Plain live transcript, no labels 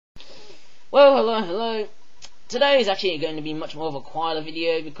Well, hello. Today is actually going to be much more of a quieter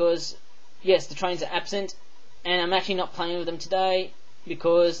video because, yes, the trains are absent, and I'm actually not playing with them today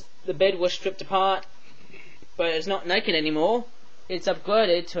because the bed was stripped apart, but it's not naked anymore. It's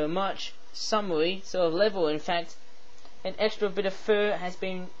upgraded to a much summery sort of level. In fact, an extra bit of fur has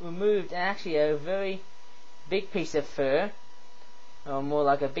been removed, and actually a very big piece of fur, or more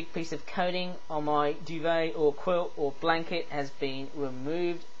like a big piece of coating on my duvet or quilt or blanket has been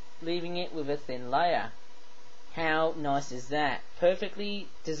removed, leaving it with a thin layer. How nice is that? Perfectly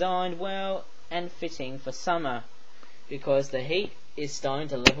designed, well and fitting for summer, because the heat is starting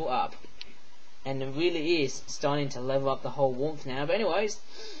to level up, and it really is starting to level up the whole warmth now. But anyways,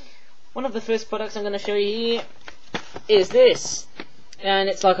 one of the first products I'm going to show you here is this, and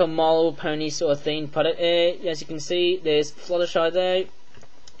it's like a My Little Pony sort of themed product there. As you can see, there's Fluttershy there,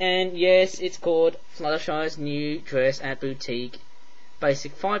 and yes, it's called Fluttershy's New Dress at Boutique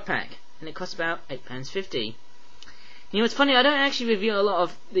Basic 5-pack, and it costs about £8.50. You know, it's funny, I don't actually review a lot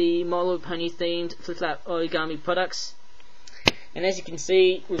of the My Little Pony themed flip-flap origami products, and as you can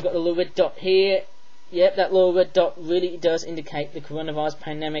see, we've got the little red dot here. Yep, that little red dot really does indicate the coronavirus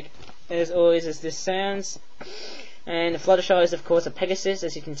pandemic, as always, as this sounds. And the Fluttershy is of course a Pegasus,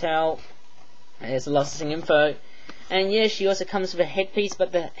 as you can tell. There's the licensing info. And yes, she also comes with a headpiece,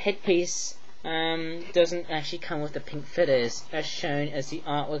 but the headpiece doesn't actually come with the pink feathers, as shown as the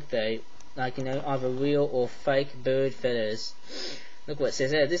artwork though. Like, you know, either real or fake bird feathers. Look what it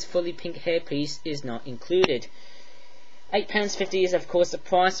says there. This fully pink hairpiece is not included. £8.50 is of course the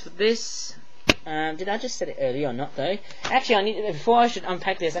price for this. Did I just say it earlier or not though? Actually, before I should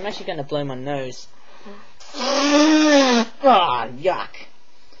unpack this, I'm actually going to blow my nose. Ah, yuck.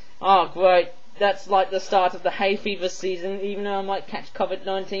 Oh, great. That's like the start of the hay fever season, even though I might catch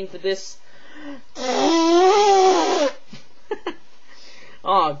COVID-19 for this.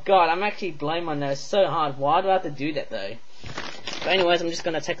 Oh god, I'm actually blowing my nose so hard. Why do I have to do that though? But anyways, I'm just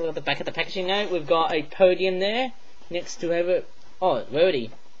going to take a look at the back of the packaging now. We've got a podium there next to her. Oh, Rarity.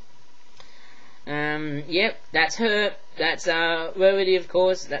 Yep, that's her. That's Rarity, of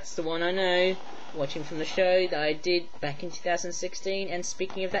course. That's the one I know, watching from the show that I did back in 2016. And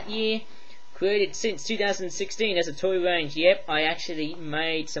speaking of that year, created since 2016 as a toy range. Yep, I actually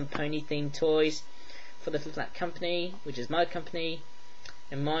made some pony themed toys for the Flip Flap company, which is my company.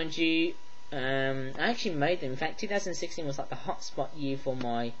 And mind you, I actually made them. In fact, 2016 was like the hotspot year for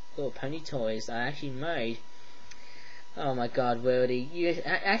my little pony toys I actually made. Oh my god, Rarity, you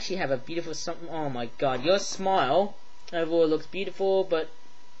actually have a beautiful something. Oh my god, your smile overall looks beautiful, but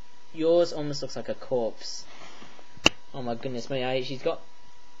yours almost looks like a corpse. Oh my goodness me, she's got,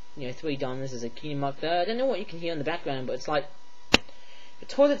 you know, 3 diamonds as a cutie mark there. I don't know what you can hear in the background, but it's like the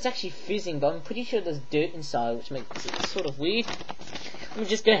toilet's actually fizzing, but I'm pretty sure there's dirt inside, which makes it sort of weird. Let me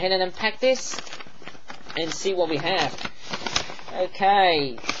just go ahead and unpack this and see what we have.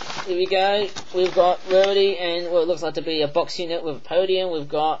 Okay, here we go. We've got Rarity and what it looks like to be a box unit with a podium. We've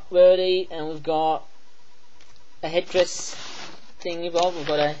got Rarity and we've got a headdress thing involved. We've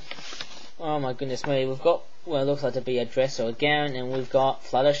got a, oh my goodness me, we've got what it looks like to be a dress or a gown, and we've got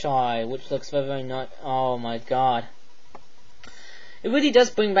Fluttershy, which looks very, very nice. Oh my god. It really does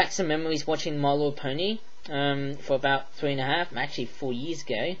bring back some memories watching My Little Pony for about 3.5, actually 4 years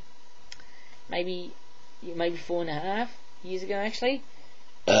ago. Maybe 4.5 years ago actually.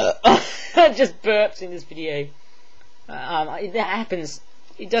 I just burped in this video. It happens.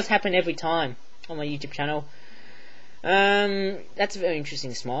 It does happen every time on my YouTube channel. That's a very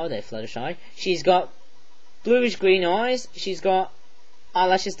interesting smile there, Fluttershy. She's got bluish green eyes. She's got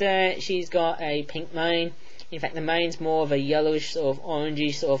eyelashes there. She's got a pink mane. In fact, the mane's more of a yellowish sort of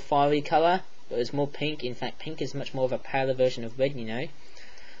orangey sort of fiery colour, but it's more pink. In fact, pink is much more of a paler version of red, you know.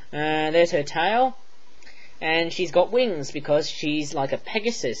 There's her tail. And she's got wings because she's like a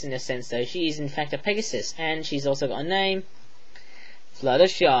Pegasus in a sense though. She is in fact a Pegasus. And she's also got a name.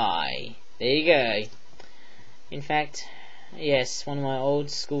 Fluttershy. There you go. In fact, yes, one of my old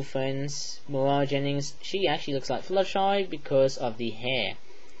school friends, Mariah Jennings, she actually looks like Fluttershy because of the hair.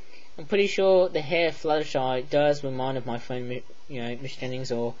 I'm pretty sure the hair of Fluttershy does remind of my friend, you know, Miss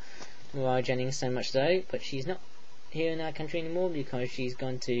Jennings or Mariah Jennings so much though. But she's not here in our country anymore because she's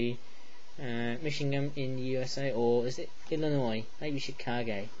gone to Michigan in the USA, or is it Illinois? Maybe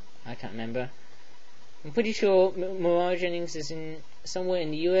Chicago. I can't remember. I'm pretty sure Mariah Jennings is in somewhere in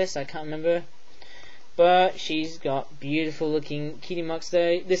the US. I can't remember. But she's got beautiful looking kitty marks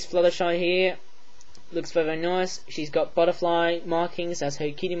though. This Fluttershy here looks very, very nice. She's got butterfly markings as her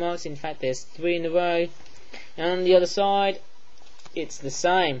kitty marks. In fact, there's 3 in a row. And on the other side, it's the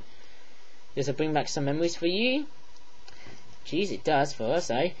same. Does it bring back some memories for you? Jeez, it does for us,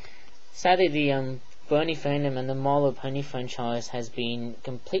 eh? Sadly, the Bernie fandom and the My Little Pony franchise has been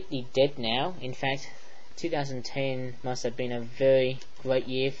completely dead now. In fact, 2010 must have been a very great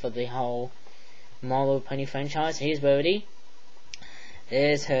year for the whole My Little Pony franchise. Here's Rarity.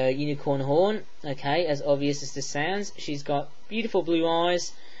 There's her unicorn horn. Okay, as obvious as this sounds, she's got beautiful blue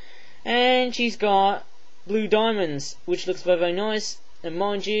eyes, and she's got blue diamonds, which looks very, very nice. And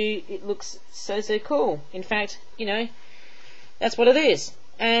mind you, it looks so cool. In fact, you know, that's what it is.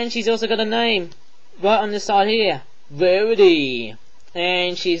 And she's also got a name right on the side here, Rarity.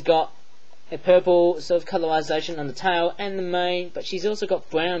 And she's got a purple sort of colorization on the tail and the mane, but she's also got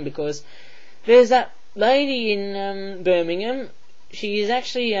brown because there's that lady in Birmingham. She is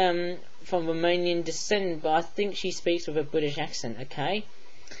actually from Romanian descent, but I think she speaks with a British accent. Okay.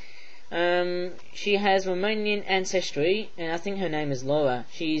 She has Romanian ancestry, and I think her name is Laura.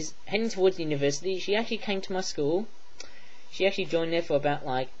 She's heading towards the university. She actually came to my school. She actually joined there for about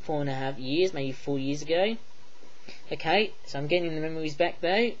like 4.5 years, maybe 4 years ago. Okay, so I'm getting the memories back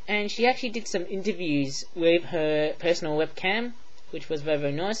though. And she actually did some interviews with her personal webcam, which was very,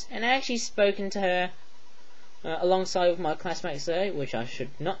 very nice. And I actually spoken to her alongside with my classmates though, which I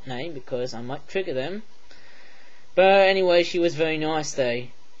should not name because I might trigger them. But anyway, she was very nice though.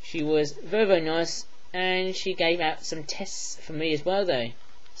 She was very, very nice, and she gave out some tests for me as well though.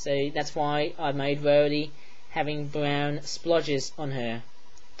 So that's why I made Rarity having brown splodges on her,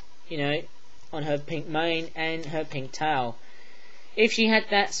 you know, on her pink mane and her pink tail. If she had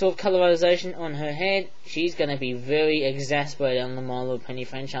that sort of colorization on her head, she's going to be very exasperated on the My Little Pony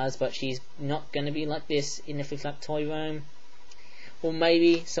franchise, but she's not going to be like this in the Flip Flap Toy Room, or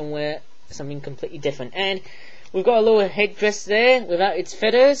maybe somewhere something completely different. And we've got a little headdress there without its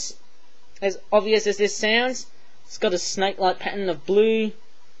feathers. As obvious as this sounds, it's got a snake-like pattern of blue,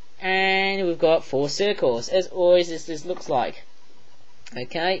 and we've got 4 circles, as always as this looks like.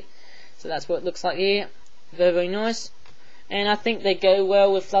 Okay, so that's what it looks like here. Very, very nice. And I think they go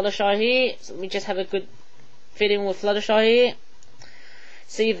well with Fluttershy here. So let me just have a good fit in with Fluttershy here.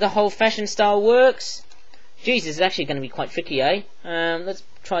 See if the whole fashion style works. Jeez, this is actually going to be quite tricky, eh? Let's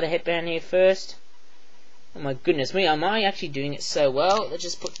try the headband here first. Oh my goodness me, am I actually doing it so well? Let's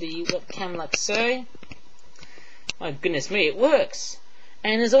just put the webcam like so. My goodness me, it works.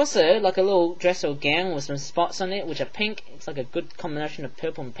 And there's also like a little dress or gown with some spots on it, which are pink. It's like a good combination of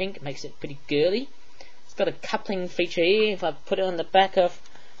purple and pink. It makes it pretty girly. It's got a coupling feature here. If I put it on the back of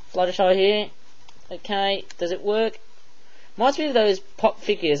Fluttershy here, okay, does it work? Reminds me of those pop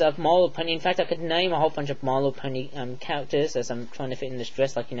figures of My Little Pony. In fact, I could name a whole bunch of My Little Pony characters as I'm trying to fit in this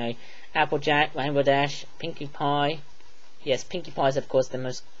dress, like, you know, Applejack, Rainbow Dash, Pinkie Pie. Yes, Pinkie Pie is of course the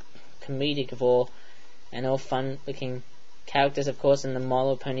most comedic of all, and all fun-looking characters, of course, in the My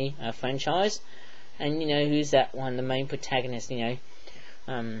Little Pony franchise. And you know who's that one, the main protagonist? You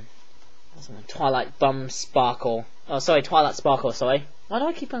know, Twilight Bum Sparkle. Oh, sorry, Twilight Sparkle. Sorry. Why do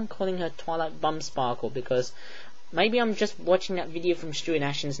I keep on calling her Twilight Bum Sparkle? Because maybe I'm just watching that video from Stu and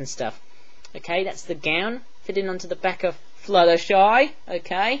Ashens and stuff. Okay, that's the gown fitting onto the back of Fluttershy.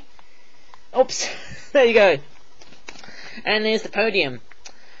 Okay. Oops. There you go. And there's the podium,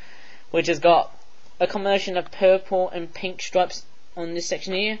 which has got a combination of purple and pink stripes on this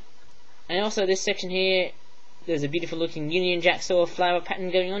section here. And also this section here, there's a beautiful looking Union Jack sort of flower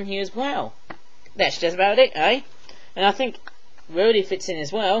pattern going on here as well. That's just about it, eh? And I think Rarity fits in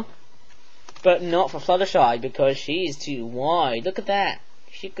as well, but not for Fluttershy because she is too wide. Look at that.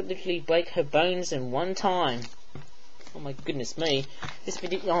 She could literally break her bones in one time. Oh my goodness me. This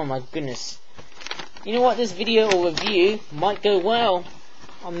video, oh my goodness. You know what, this video or review might go well.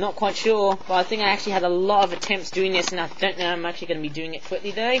 I'm not quite sure, but I think I actually had a lot of attempts doing this, and I don't know I'm actually going to be doing it correctly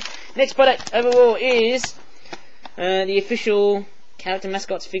though. Next product overall is the official Character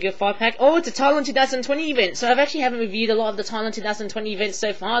Mascots figure 5-pack. Oh, it's a Thailand 2020 event, so I've actually haven't reviewed a lot of the Thailand 2020 events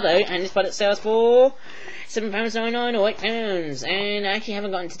so far though, and this product sells for £7.99 or £8, and I actually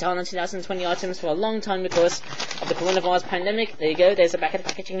haven't gotten to Thailand 2020 items for a long time because of the coronavirus pandemic. There you go, there's the back of the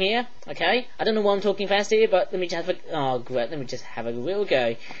packaging here. Okay, I don't know why I'm talking fast here, but let me just have a, oh great, let me just have a real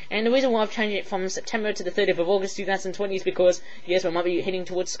go. And the reason why I've changed it from September to the 30th of August 2020 is because, yes, we might be heading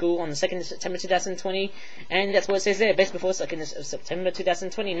towards school on the 2nd of September 2020, and that's what it says there, best before 2nd of September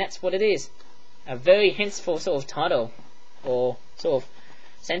 2020, and that's what it is. A very henceforth sort of title, or sort of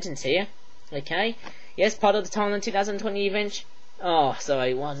sentence here. Okay, yes, part of the Thailand 2020 event. Oh,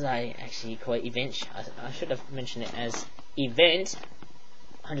 sorry, why did I actually call it event? I should have mentioned it as event.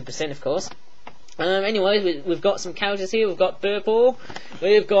 100% of course. Anyways, we've got some characters here. We've got Purple,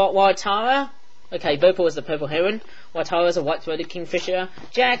 we've got Waitara. Okay, Purple is the purple heron, Waitara is a white-throated kingfisher,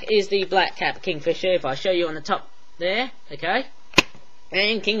 Jack is the black-capped kingfisher, if I show you on the top there, okay?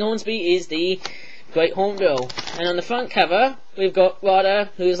 And King Hornsby is the Great Hornbill. And on the front cover, we've got Ryder,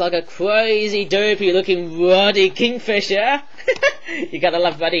 who's like a crazy, dopey looking Ruddy Kingfisher. You gotta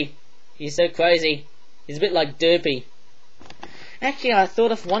love Ruddy. He's so crazy. He's a bit like Derpy. Actually, I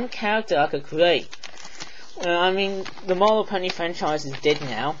thought of one character I could create. I mean, the My Little Pony franchise is dead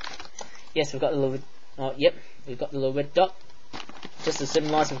now. Yes, we've got the little... Oh, yep, we've got the little red dot. Just to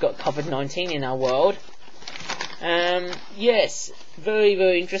symbolise we've got COVID-19 in our world. Yes, very,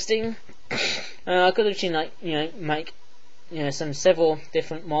 very interesting. I could actually, like, you know, make, you know, several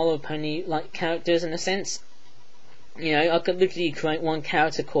different My Little Pony, like, characters in a sense. You know, I could literally create one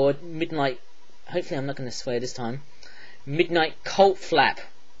character called Midnight... Hopefully I'm not going to swear this time. Midnight Colt Flap.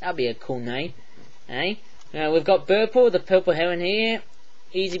 That'd be a cool name. Eh? We've got Burple, the purple heron here.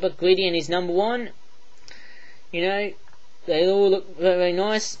 Easy but greedy and he's number 1. You know, they all look very, very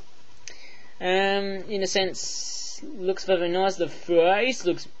nice. In a sense, looks very nice. The face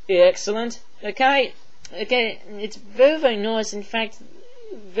looks excellent. Okay, it's very, very nice. In fact,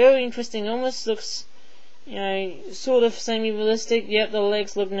 very interesting. Almost looks, you know, sort of semi-realistic. Yep, the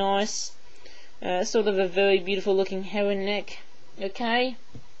legs look nice. Sort of a very beautiful looking heron neck. Okay,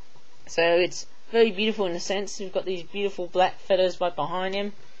 so it's very beautiful in a sense. We've got these beautiful black feathers right behind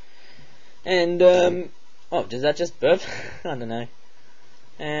him. And oh, does that just burp? I don't know.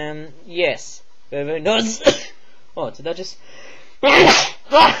 Yes, very, very nice. Oh, did that just...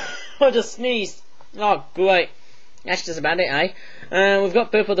 I just sneezed. Oh, great. That's just about it, eh? We've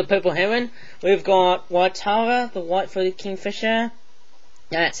got Purple, the purple heron. We've got White Tara, the white-footed kingfisher.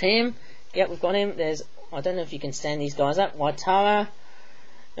 That's him. Yep, we've got him. There's... I don't know if you can stand these guys up. White Tara.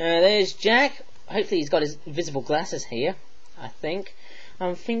 There's Jack. Hopefully he's got his visible glasses here, I think.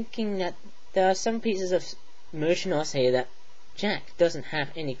 I'm thinking that there are some pieces of merchandise here that Jack doesn't have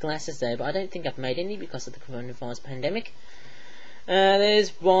any glasses there, but I don't think I've made any because of the coronavirus pandemic.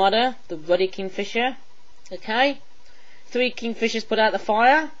 There's Ryder, the Ruddy Kingfisher. Okay. 3 kingfishers put out the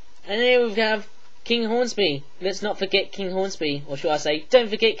fire. And here we have King Hornsby. Let's not forget King Hornsby. Or should I say, don't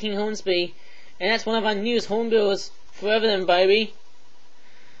forget King Hornsby. And that's one of our newest hornbills. Forever then, baby.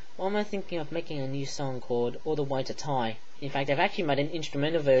 Why am I thinking of making a new song called All the Way to Thai? In fact, I've actually made an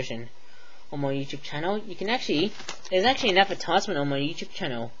instrumental version on my YouTube channel. You can actually... There's actually an advertisement on my YouTube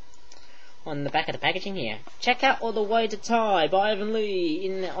channel. On the back of the packaging here. Check out All the Way to Thai by Evan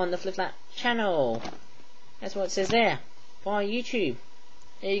Lee on the Flip Flap channel. That's what it says there. By YouTube.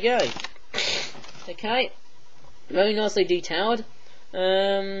 There you go. Okay. Very nicely detailed.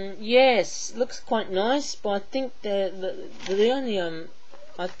 Yes, looks quite nice, but I think the only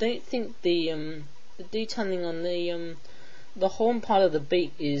I don't think the detailing on the horn part of the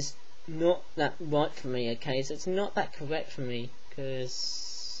beak is not that right for me. Okay, so it's not that correct for me,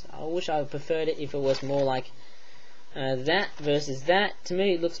 because I wish I preferred it if it was more like that versus that. To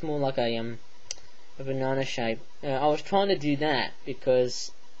me, it looks more like a banana shape. I was trying to do that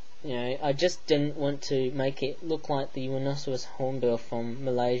because, you know, I just didn't want to make it look like the rhinoceros hornbill from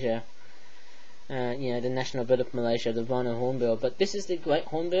Malaysia. You know, the national bird of Malaysia, the rhino hornbill. But this is the great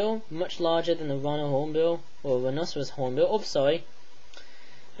hornbill, much larger than the rhino hornbill, or rhinoceros hornbill. Oh, sorry.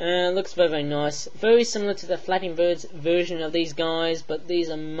 Looks very, very nice. Very similar to the Flapping Birds version of these guys, but these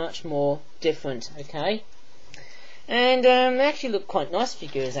are much more different, okay? And they actually look quite nice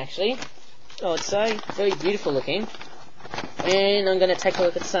figures, actually, I would say. Very beautiful looking. And I'm going to take a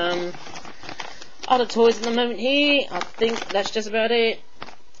look at some other toys at the moment here. I think that's just about it.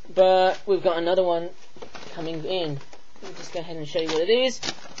 But we've got another one coming in. I'll just go ahead and show you what it is.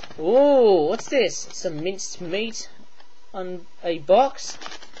 Oh, what's this? Some minced meat on a box.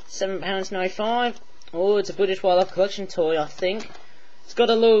 £7.95. Oh, it's a British Wildlife Collection toy, I think. It's got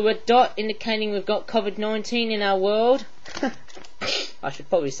a little red dot indicating we've got COVID-19 in our world. I should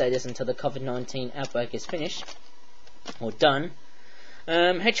probably say this until the COVID-19 outbreak is finished. Or done.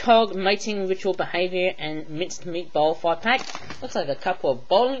 Hedgehog, mating, ritual, behaviour, and minced meat bowl 5-pack. Looks like a couple of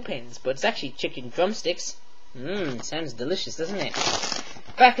bowling pins, but it's actually chicken drumsticks. Sounds delicious, doesn't it?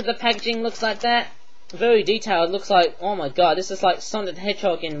 Back of the packaging looks like that. Very detailed. Looks like, oh my god, this is like Sonic the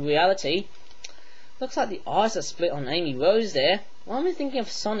Hedgehog in reality. Looks like the eyes are split on Amy Rose there. Why am I thinking of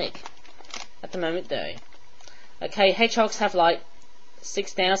Sonic at the moment though? Okay, hedgehogs have like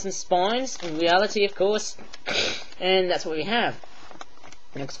 6,000 spines in reality, of course. And that's what we have.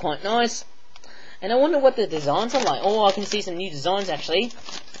 It looks quite nice. And I wonder what the designs are like. Oh, I can see some new designs actually.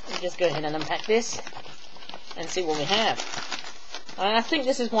 Let me just go ahead and unpack this and see what we have. I think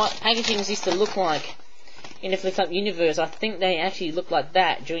this is what packaging used to look like in the Flip Flap universe. I think they actually looked like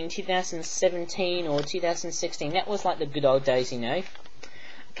that during 2017 or 2016. That was like the good old days, you know.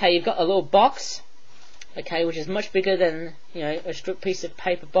 Okay, you've got a little box. okay, which is much bigger than, you know, a strip piece of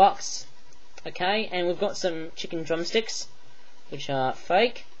paper box. Okay, and we've got some chicken drumsticks, which are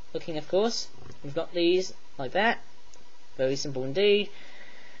fake looking, of course. We've got these like that, very simple indeed.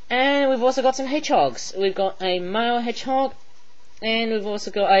 And we've also got some hedgehogs. We've got a male hedgehog, and we've also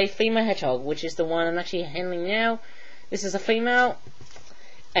got a female hedgehog, which is the one I'm actually handling now. This is a female,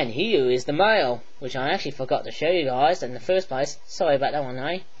 and here is the male, which I actually forgot to show you guys in the first place. Sorry about that one,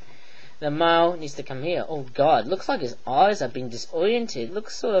 eh? The male needs to come here. Oh god, looks like his eyes have been disoriented.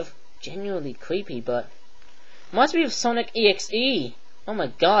 Looks sort of genuinely creepy, but reminds me of Sonic EXE. Oh my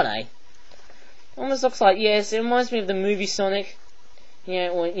god, eh? Almost looks like, yes, it reminds me of the movie Sonic.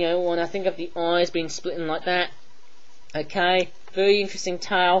 Yeah, when I think of the eyes being split like that. Okay, very interesting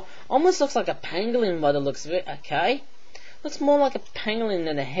tail. Almost looks like a pangolin by the looks of it. Okay, looks more like a pangolin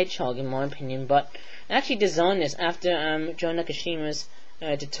than a hedgehog in my opinion. But I actually designed this after Joe Nakashima's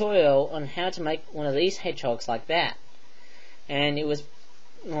tutorial on how to make one of these hedgehogs like that, and it was,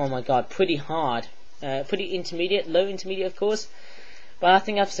 oh my god, pretty hard, pretty intermediate, low intermediate of course, but I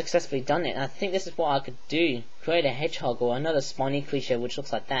think I've successfully done it. And I think this is what I could do, create a hedgehog or another spiny creature which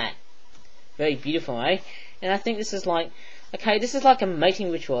looks like that. Very beautiful, eh? And I think this is like, okay, this is like a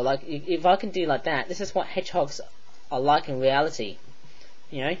mating ritual. Like, if I can do like that, this is what hedgehogs are like in reality.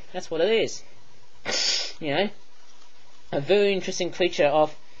 You know, that's what it is. You know, a very interesting creature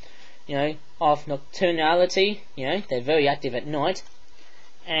of, you know, of nocturnality. You know, they're very active at night,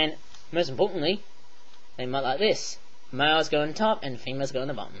 and most importantly, they might like this. Males go on top and females go on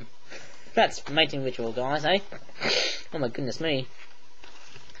the bottom. That's mating ritual, guys, eh? Oh my goodness me.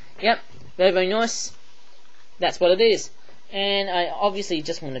 Yep, very, very nice. That's what it is. And I obviously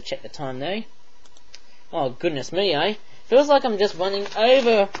just want to check the time though. Oh goodness me, eh? Feels like I'm just running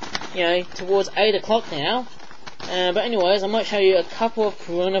over, you know, towards 8 o'clock now. But anyways, I might show you a couple of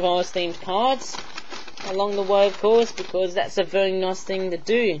coronavirus themed cards along the way, of course, because that's a very nice thing to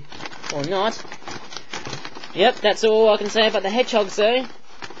do. Or not. Yep, that's all I can say about the hedgehogs though.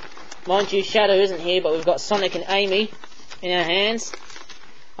 Mind you, Shadow isn't here, but we've got Sonic and Amy in our hands.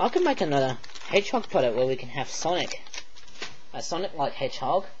 I could make another hedgehog product where we can have Sonic. A Sonic-like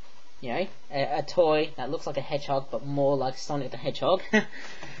hedgehog. You know, a toy that looks like a hedgehog, but more like Sonic the Hedgehog.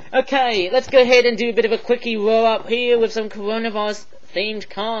 Okay, let's go ahead and do a bit of a quickie roll-up here with some coronavirus-themed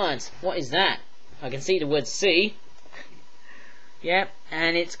cards. What is that? I can see the word C. Yep,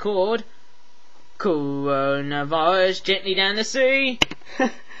 and it's called Coronavirus Gently Down the Sea.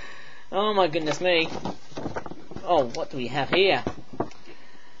 Oh my goodness me. Oh, what do we have here?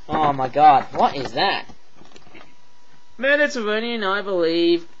 Oh my god, what is that? Mediterranean, I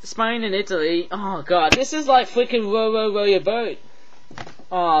believe. Spain and Italy. Oh god, this is like freaking row your boat.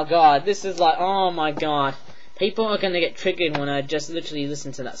 Oh god, this is like, oh my god. People are gonna get triggered when I just literally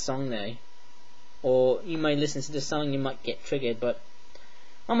listen to that song though. Or you may listen to the song, you might get triggered, but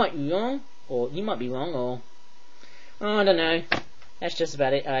I might be wrong, or you might be wrong, or oh, I don't know. That's just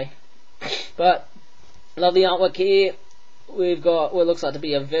about it, eh? But lovely artwork here. We've got what looks like to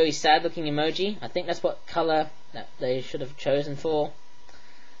be a very sad looking emoji. I think that's what colour that they should have chosen for,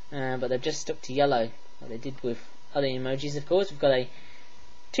 but they've just stuck to yellow like they did with other emojis, of course. We've got a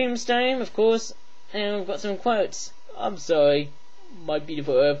tombstone, of course, and we've got some quotes. I'm sorry, my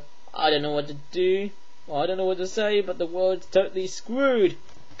beautiful Earth, I don't know what to do, or I don't know what to say, but the world's totally screwed.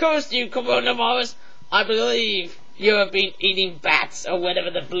 Curse you, coronavirus! I believe you have been eating bats, or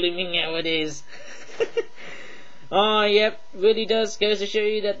whatever the blooming hell it is. Oh, yep, really does goes to show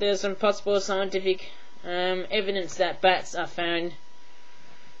you that there's some possible scientific evidence that bats are found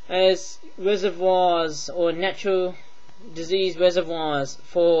as reservoirs or natural disease reservoirs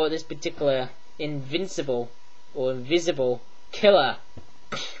for this particular invincible or invisible killer.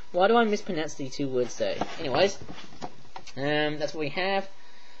 Why do I mispronounce these two words though? Anyways, that's what we have.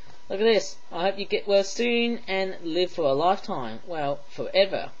 Look at this. I hope you get well soon and live for a lifetime. Well,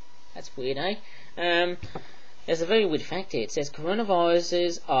 forever. That's weird, eh? There's a very weird fact here. It says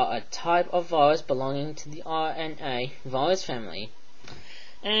coronaviruses are a type of virus belonging to the RNA virus family.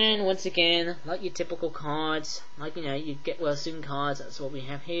 And once again, like your typical cards, like, you know, you get well soon cards, that's what we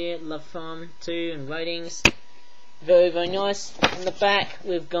have here. Love from, to, and ratings. Very, very nice. On the back,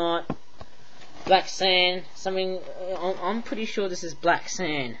 we've got black sand. Something, I'm pretty sure this is black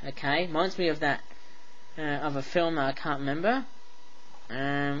sand, okay? Reminds me of that, of a film that I can't remember.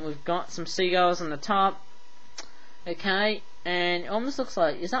 We've got some seagulls on the top. Okay, and it almost looks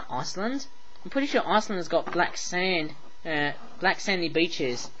like, is that Iceland? I'm pretty sure Iceland has got black sand, black sandy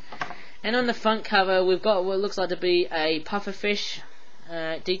beaches. And on the front cover, we've got what looks like to be a pufferfish,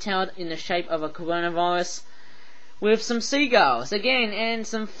 detailed in the shape of a coronavirus, with some seagulls again and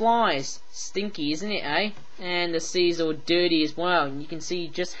some flies. Stinky, isn't it, eh? And the sea's all dirty as well, and you can see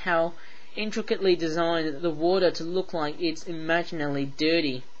just how intricately designed the water to look like it's imaginarily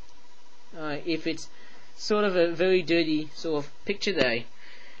dirty. If it's sort of a very dirty sort of picture there,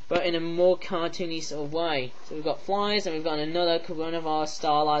 but in a more cartoony sort of way. So we've got flies, and we've got another coronavirus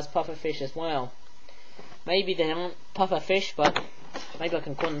stylized pufferfish as well. Maybe they aren't pufferfish, but maybe I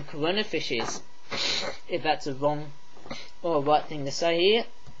can call them corona fishes, if that's a wrong or a right thing to say here.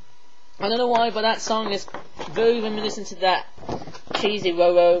 I don't know why, but that song is very reminiscent to that cheesy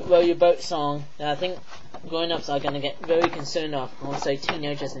row your boat song that I think grown-ups are going to get very concerned of. I want to say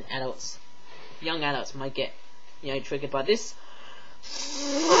teenagers and adults, young adults might get, triggered by this.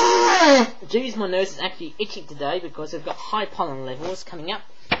 Jeez, my nose is actually itching today because we've got high pollen levels coming up.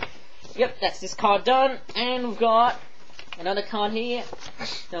 Yep, that's this card done, and we've got another card here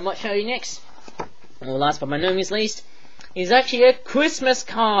that I might show you next. Or last but by no means least, is actually a Christmas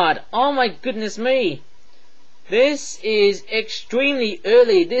card. Oh my goodness me! This is extremely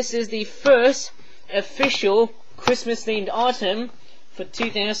early. This is the first official Christmas themed item for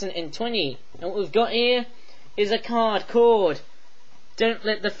 2020. And what we've got here is a card called Don't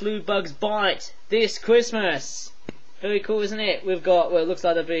Let the Flu Bugs Bite This Christmas. Very cool, isn't it? We've got, well, it looks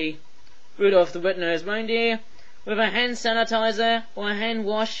like to be Rudolph the Red-Nosed Reindeer with a hand sanitizer or a hand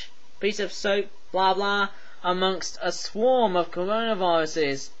wash, piece of soap, blah blah, amongst a swarm of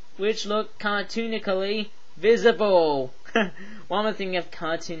coronaviruses which look cartoonically visible. One would think of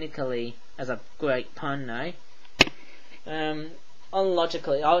cartoonically as a great pun, no?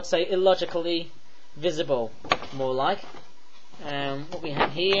 Illogically, I would say illogically visible, more like. What we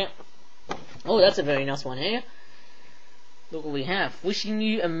have here, oh, that's a very nice one here. Look what we have. Wishing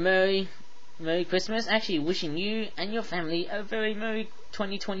you a Merry Christmas. Actually, wishing you and your family a very Merry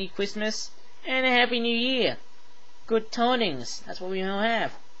 2020 Christmas and a Happy New Year. Good tidings. That's what we all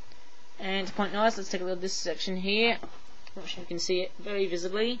have. And to point nice, let's take a look at this section here. Not sure you can see it very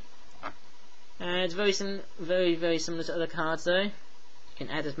visibly. It's very similar to other cards though. You can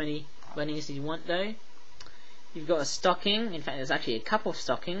add as many bunnies as you want though. You've got a stocking. In fact, there's actually a couple of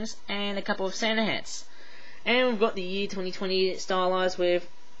stockings and a couple of Santa hats. And we've got the year 2020 stylized with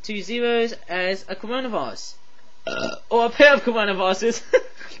 2 zeros as a coronavirus. Or a pair of coronaviruses.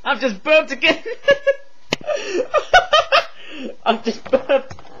 I've just burped again. I've just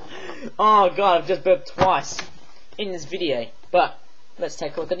burped. Oh god, I've just burped twice in this video. But let's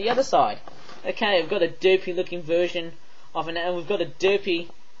take a look at the other side. Okay, we've got a derpy looking version of and we've got a derpy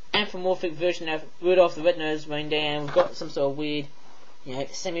anthropomorphic version of Rudolph the Red-Nosed Reindeer, and we've got some sort of weird,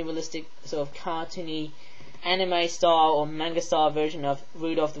 semi-realistic sort of cartoony anime style or manga style version of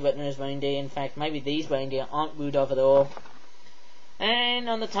Rudolph the Red-Nosed Reindeer. In fact, maybe these reindeer aren't Rudolph at all. And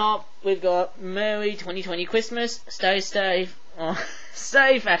on the top, we've got Merry 2020 Christmas. Stay safe. Oh,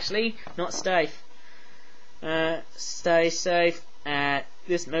 safe actually, not safe. Stay safe at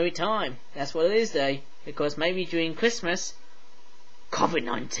this merry time. That's what it is, though, because maybe during Christmas,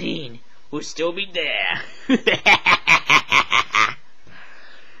 COVID-19 will still be there.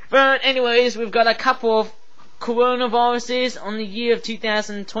 But anyways, we've got a couple of coronaviruses on the year of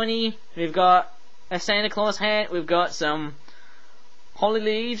 2020. We've got a Santa Claus hat, we've got some holly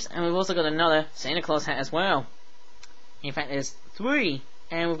leaves, and we've also got another Santa Claus hat as well. In fact, there's 3,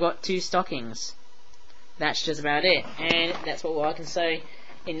 and we've got 2 stockings. That's just about it, and that's what I can say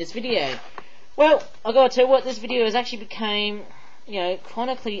in this video. Well, I gotta tell you what, this video has actually became,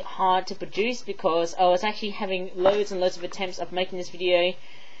 chronically hard to produce because I was actually having loads and loads of attempts of making this video,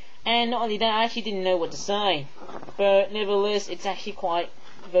 and not only that, I actually didn't know what to say. But nevertheless, it's actually quite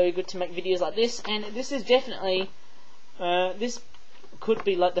very good to make videos like this, and this is definitely, this could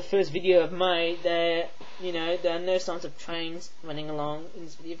be like the first video I've made. There are no signs of trains running along in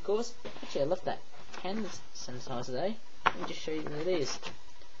this video, of course. Actually, I love that hand sanitizer there. Let me just show you what it is.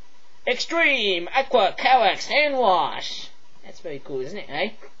 Extreme Aqua Coax Hand Wash. That's very cool, isn't it,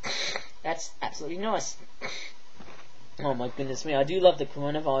 eh? That's absolutely nice. Oh my goodness me, I do love the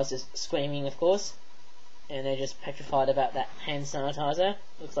coronaviruses screaming, of course. And they're just petrified about that hand sanitizer.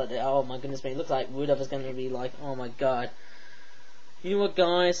 Looks like, oh my goodness me, it looks like Rudolph is going to be like, oh my god. You know what,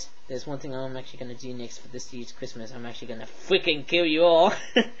 guys? There's one thing I'm actually going to do next for this year's Christmas. I'm actually going to freaking kill you all.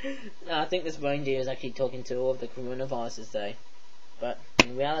 I think this reindeer is actually talking to all of the coronaviruses though. But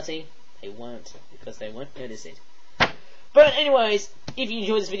in reality, they won't, because they won't notice it. But anyways, if you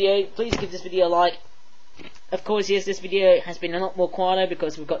enjoyed this video, please give this video a like. Of course, yes, this video has been a lot more quieter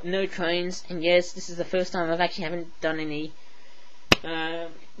because we've got no trains. And yes, this is the first time I've actually haven't done any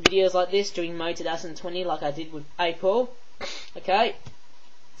videos like this during May 2020 like I did with April. Okay,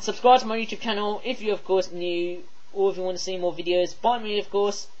 subscribe to my YouTube channel if you're of course new or if you want to see more videos by me, of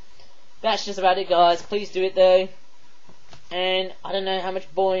course. That's just about it, guys. Please do it though. And I don't know how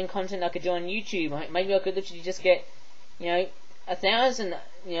much boring content I could do on YouTube. Maybe I could literally just get, 1,000,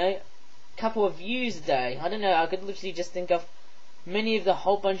 couple of views a day. I don't know. I could literally just think of many of the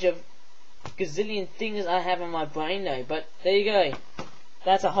whole bunch of gazillion things I have on my brain though. But there you go.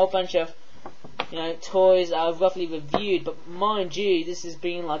 That's a whole bunch of toys I've roughly reviewed. But mind you, this has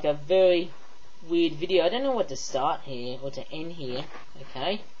been like a very weird video. I don't know what to start here or to end here.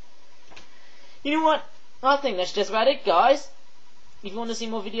 Okay. You know what? I think that's just about it, guys. If you want to see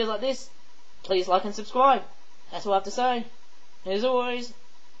more videos like this, please like and subscribe. That's all I have to say. As always,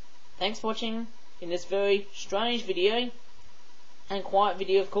 thanks for watching in this very strange video, and quiet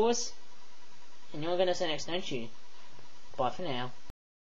video of course. And you're going to say next, don't you? Bye for now.